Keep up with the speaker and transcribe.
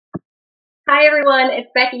Hi everyone,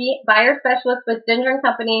 it's Becky, buyer specialist with Ginger &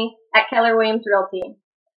 Company at Keller Realty.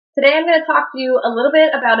 Today I'm going to talk to you a little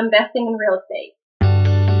bit about investing in real estate.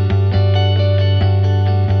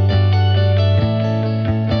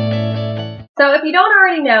 So if you don't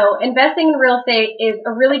already know, investing in real estate is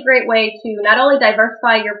a really great way to not only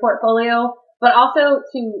diversify your portfolio, but also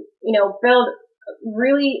to, build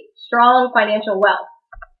really strong financial wealth.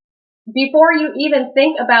 Before you even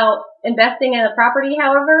think about investing in a property,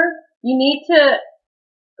 however, you need to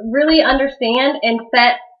really understand and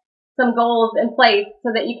set some goals in place so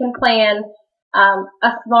that you can plan a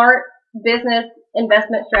smart business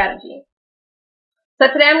investment strategy. So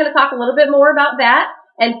today I'm going to talk a little bit more about that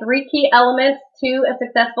and 3 key elements to a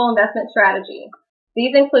successful investment strategy.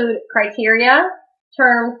 These include criteria,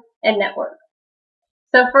 terms, and network.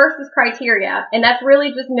 So first is criteria, and that's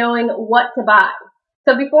really just knowing what to buy.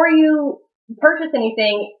 So before you purchase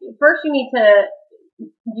anything, first you need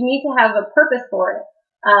to have a purpose for it.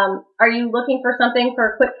 Are you looking for something for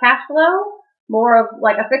a quick cash flow, more of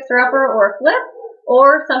like a fixer-upper or a flip,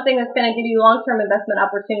 or something that's going to give you long-term investment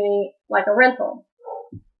opportunity like a rental?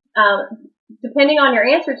 Depending on your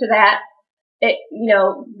answer to that,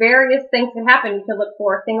 various things can happen. You could look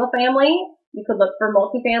for a single family. You could look for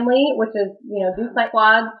multifamily, which is, duplex,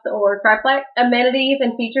 quads, or triplex. Amenities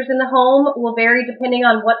and features in the home will vary depending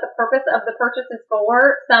on what the purpose of the purchase is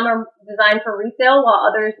for. Some are designed for resale, while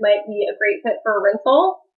others might be a great fit for a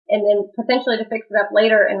rental, and then potentially to fix it up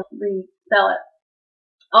later and resell it.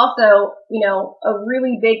 Also, a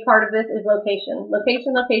really big part of this is location.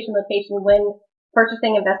 Location when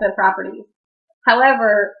purchasing investment properties.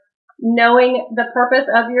 However, knowing the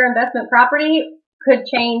purpose of your investment property could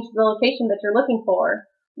change the location that you're looking for.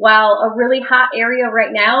 While a really hot area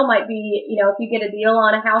right now might be, if you get a deal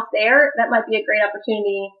on a house there, that might be a great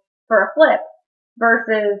opportunity for a flip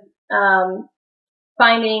versus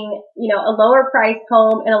finding, a lower priced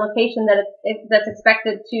home in a location that's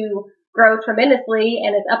expected to grow tremendously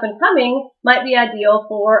and is up and coming might be ideal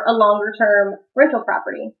for a longer term rental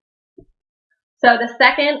property. So the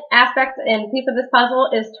second aspect and piece of this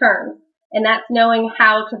puzzle is terms, and that's knowing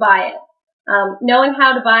how to buy it. Knowing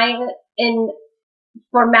how to buy it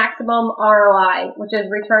for maximum ROI, which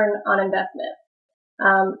is return on investment.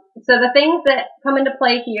 So the things that come into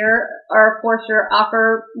play here are, of course, your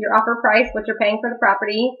offer price, what you're paying for the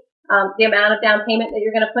property, the amount of down payment that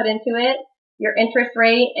you're going to put into it, your interest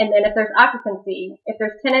rate, and then if there's occupancy, if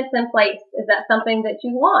there's tenants in place, is that something that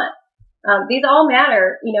you want? These all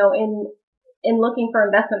matter, in looking for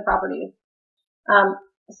investment properties.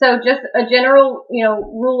 So just a general,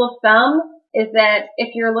 rule of thumb is that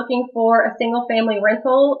if you're looking for a single family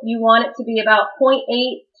rental, you want it to be about 0.8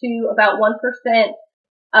 to about 1%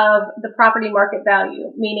 of the property market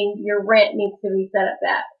value, meaning your rent needs to be set at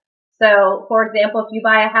that. So, for example, if you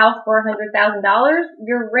buy a house for $100,000,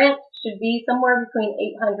 your rent should be somewhere between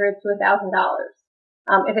 $800 to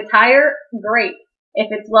 $1,000. If it's higher, great.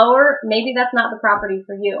 If it's lower, maybe that's not the property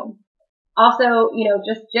for you. Also,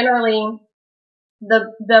 just generally,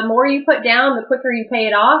 the more you put down, the quicker you pay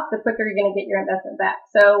it off, the quicker you're going to get your investment back.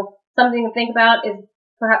 So something to think about is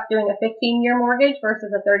perhaps doing a 15-year mortgage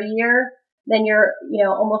versus a 30-year. Then you're,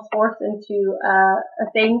 almost forced into a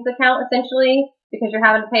savings account essentially because you're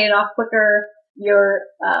having to pay it off quicker. Your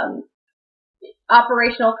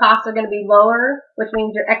operational costs are going to be lower, which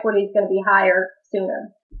means your equity is going to be higher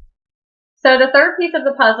sooner. So the third piece of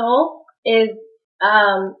the puzzle is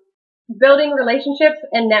building relationships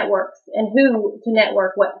and networks and who to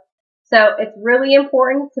network with. So it's really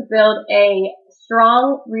important to build a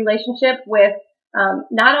strong relationship with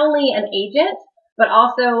not only an agent, but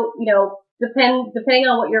also, depending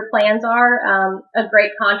on what your plans are, a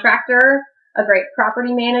great contractor, a great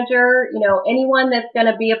property manager, anyone that's going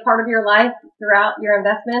to be a part of your life throughout your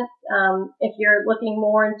investments. If you're looking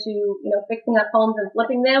more into, fixing up homes and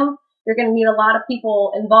flipping them, you're going to need a lot of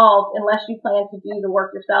people involved unless you plan to do the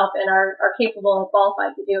work yourself and are capable and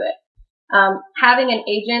qualified to do it. Having an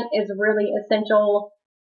agent is really essential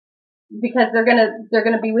because they're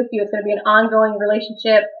going to be with you. It's going to be an ongoing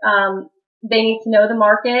relationship. They need to know the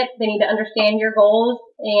market. They need to understand your goals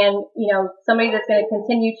and, somebody that's going to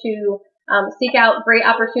continue to seek out great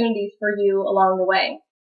opportunities for you along the way.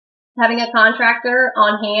 Having a contractor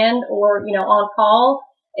on hand or, on call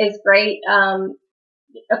is great.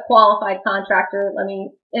 A qualified contractor, let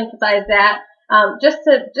me emphasize that, just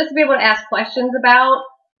to be able to ask questions about,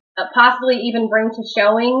 possibly even bring to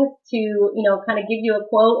showings to, kind of give you a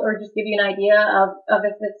quote or just give you an idea of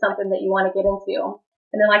if it's something that you want to get into.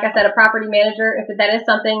 And then, like I said, a property manager, if that is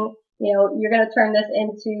something, you're going to turn this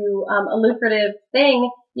into a lucrative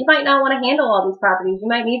thing, you might not want to handle all these properties. You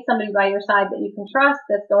might need somebody by your side that you can trust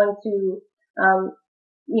that's going to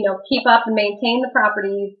keep up and maintain the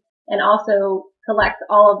properties, and also collect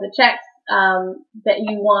all of the checks that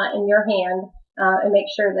you want in your hand, and make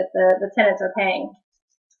sure that the tenants are paying.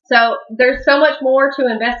 So there's so much more to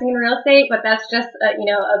investing in real estate, but that's just a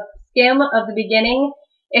skim of the beginning.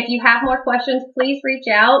 If you have more questions, please reach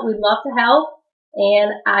out. We'd love to help,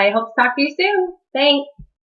 and I hope to talk to you soon. Thanks.